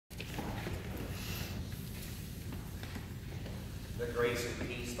grace and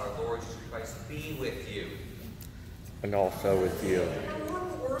peace of our Lord Jesus Christ be with you. And also with you.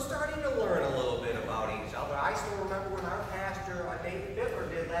 We're starting to learn a little bit about each other. I still remember when our pastor, David Bittler,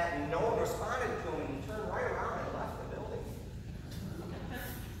 did that and no one responded to him, and he turned right around and left the building.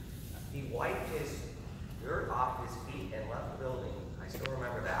 He wiped his dirt off his feet and left the building. I still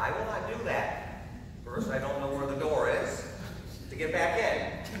remember that. I will not do that. First, I don't know where the door is to get back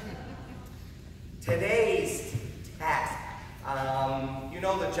in. Today's text, you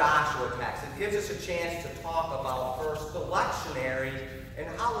know, the Joshua text. It gives us a chance to talk about first the lectionary and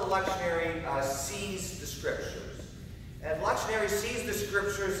how the lectionary sees the scriptures. And lectionary sees the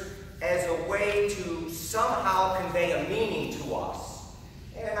scriptures as a way to somehow convey a meaning to us.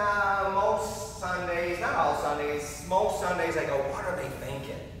 And most Sundays, not all Sundays, most Sundays I go, what are they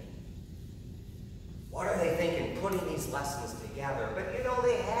thinking? What are they thinking putting these lessons together? But you know,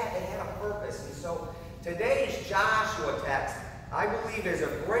 they had a purpose. And so today's Joshua text, I believe, is a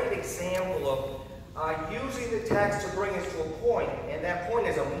great example of using the text to bring us to a point, and that point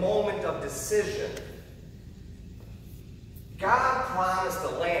is a moment of decision. God promised a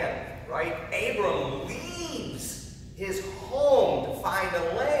land, right? Abram leaves his home to find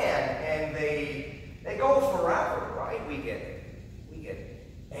a land, and they go forever, right? We get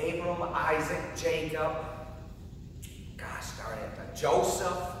Abram, Isaac, Jacob,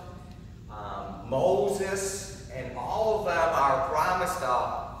 Joseph, Moses, and all of them are promised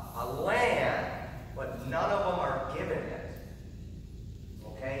a land, but none of them are given it.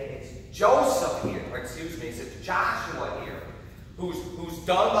 Okay? It's Joseph here, or excuse me, it's Joshua here, who's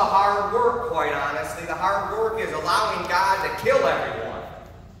done the hard work, quite honestly. The hard work is allowing God to kill everyone.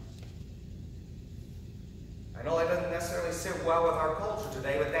 I know that doesn't necessarily sit well with our culture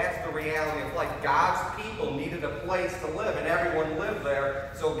today, but that's the reality of life. God's people needed a place to live, and everyone lived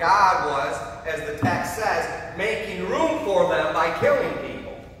there. So God was, as the text says, making room for them by killing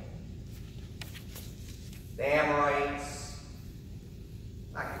people. The Amorites.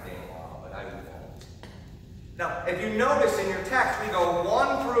 I could name them all, but I won't. Now, if you notice in your text, we go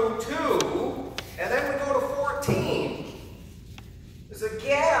 1 through 2, and then we go to 14. There's a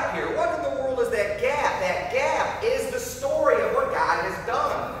gap here. What in the world is that gap? That gap is the story of what God has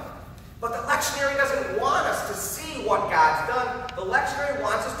done. But the lectionary doesn't want us to see what God's done. The lectionary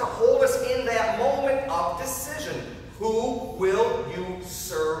wants us to hold us in that moment of decision. Who will you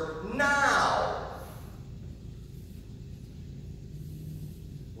serve now?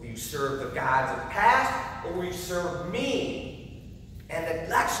 Will you serve the gods of the past, or will you serve me? And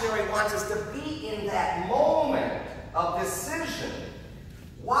the lectionary wants us to be in that moment of decision.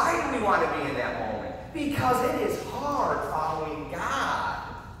 Why do we want to be in that moment? Because it is hard following God.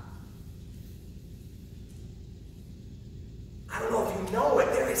 I don't know if you know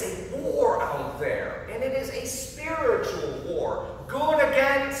it, there is a war out there, and it is a spiritual war. Good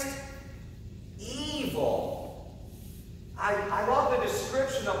against evil. I love the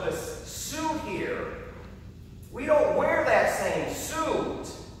description of this suit here. We don't wear that same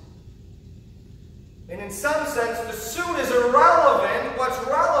suit. And in some sense, the suit is irrelevant. What's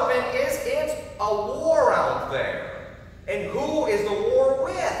relevant is it's a war out there. And who is the war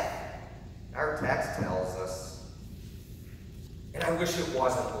with? Our text tells us. And I wish it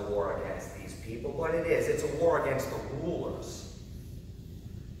wasn't a war against these people, but it is. It's a war against the rulers.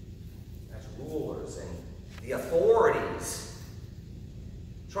 That's rulers and the authorities.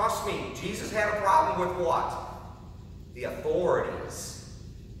 Trust me, Jesus had a problem with what? The authorities.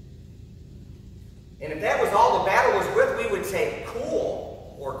 And if that was all the battle was with, we would say,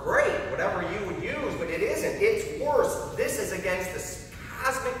 cool, or great, whatever you would use, but it isn't. It's worse. This is against the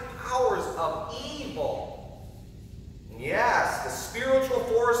cosmic powers of evil. Yes, the spiritual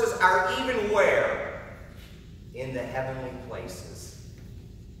forces are even where? In the heavenly places.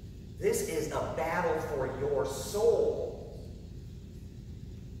 This is a battle for your soul.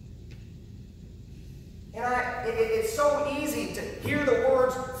 And it's so easy to hear the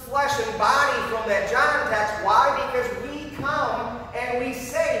words flesh and body from that John text. Why? Because we come and we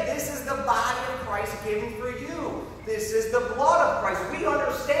say, this is the body of Christ given for you. This is the blood of Christ. We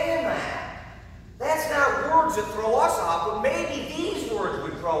understand that. That's not words that throw us off, but maybe these words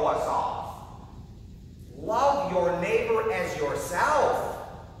would throw us off. Love your neighbor as yourself.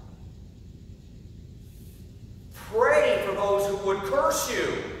 Pray for those who would curse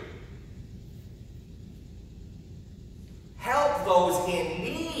you. Help those in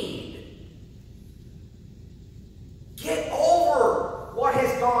need. Get over what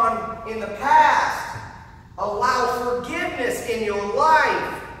has gone in the past. Allow forgiveness in your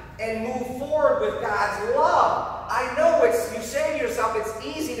life and move forward with God's love. I know you say to yourself it's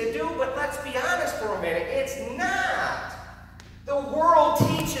easy to do, but let's be honest for a minute. It's not. The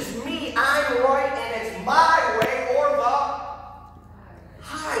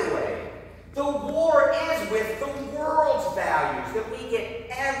we get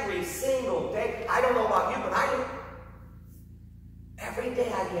every single day. I don't know about you, but I do. Every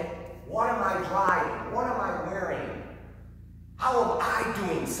day I get, what am I driving? What am I wearing? How am I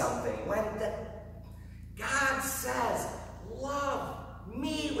doing something? When God says, love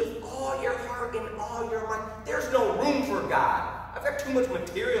me with all your heart and all your mind. There's no room for God. I've got too much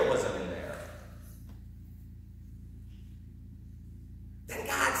materialism in there. Then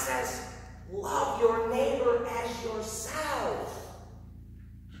God says, love your neighbor as yourself.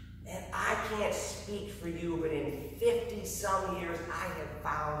 And I can't speak for you, but in 50-some years, I have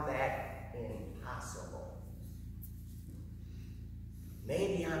found that impossible.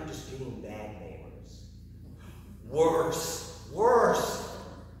 Maybe I'm just getting bad neighbors. Worse.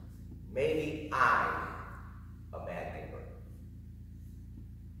 Maybe I'm a bad neighbor.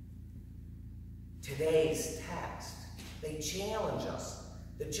 Today's text, they challenge us.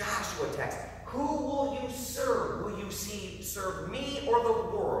 The Joshua text, who will you serve? Will you serve me or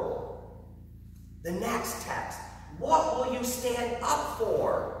the world? The next text, what will you stand up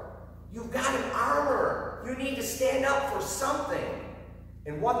for? You've got an armor. You need to stand up for something.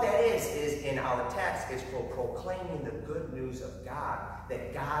 And what that is in our text is for proclaiming the good news of God,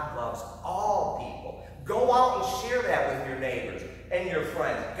 that God loves all people. Go out and share that with your neighbors and your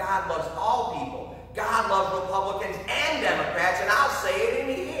friends. God loves all people. God loves Republicans and Democrats, and I'll say it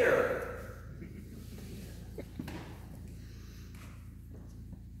in here.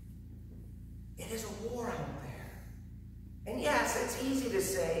 It is a war out there. And yes, it's easy to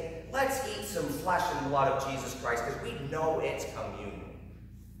say, let's eat some flesh and blood of Jesus Christ, because we know it's communion.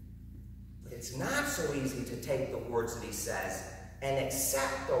 But it's not so easy to take the words that he says and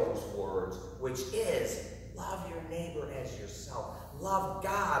accept those words, which is, love your neighbor as yourself. Love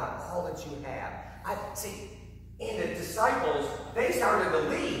God, all that you have. See, in the disciples, they started to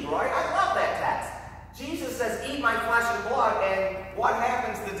leave, right? I love that text. Jesus says, eat my flesh and blood, and what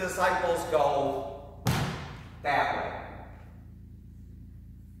happens? The disciples go that way.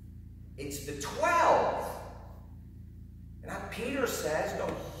 It's the 12. And Peter says, no,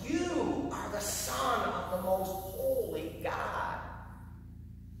 you are the Son of the most holy God.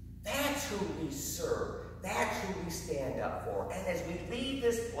 That's who we serve. That's who we stand up for. And as we leave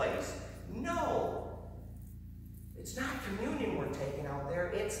this place, no, it's not communion we're taking out there.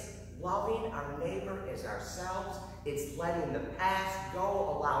 It's loving our neighbor as ourselves. It's letting the past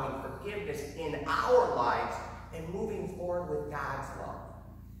go, allowing forgiveness in our lives, and moving forward with God's love.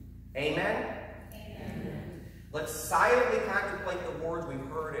 Amen? Amen. Let's silently contemplate the words we've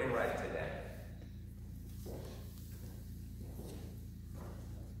heard and read today.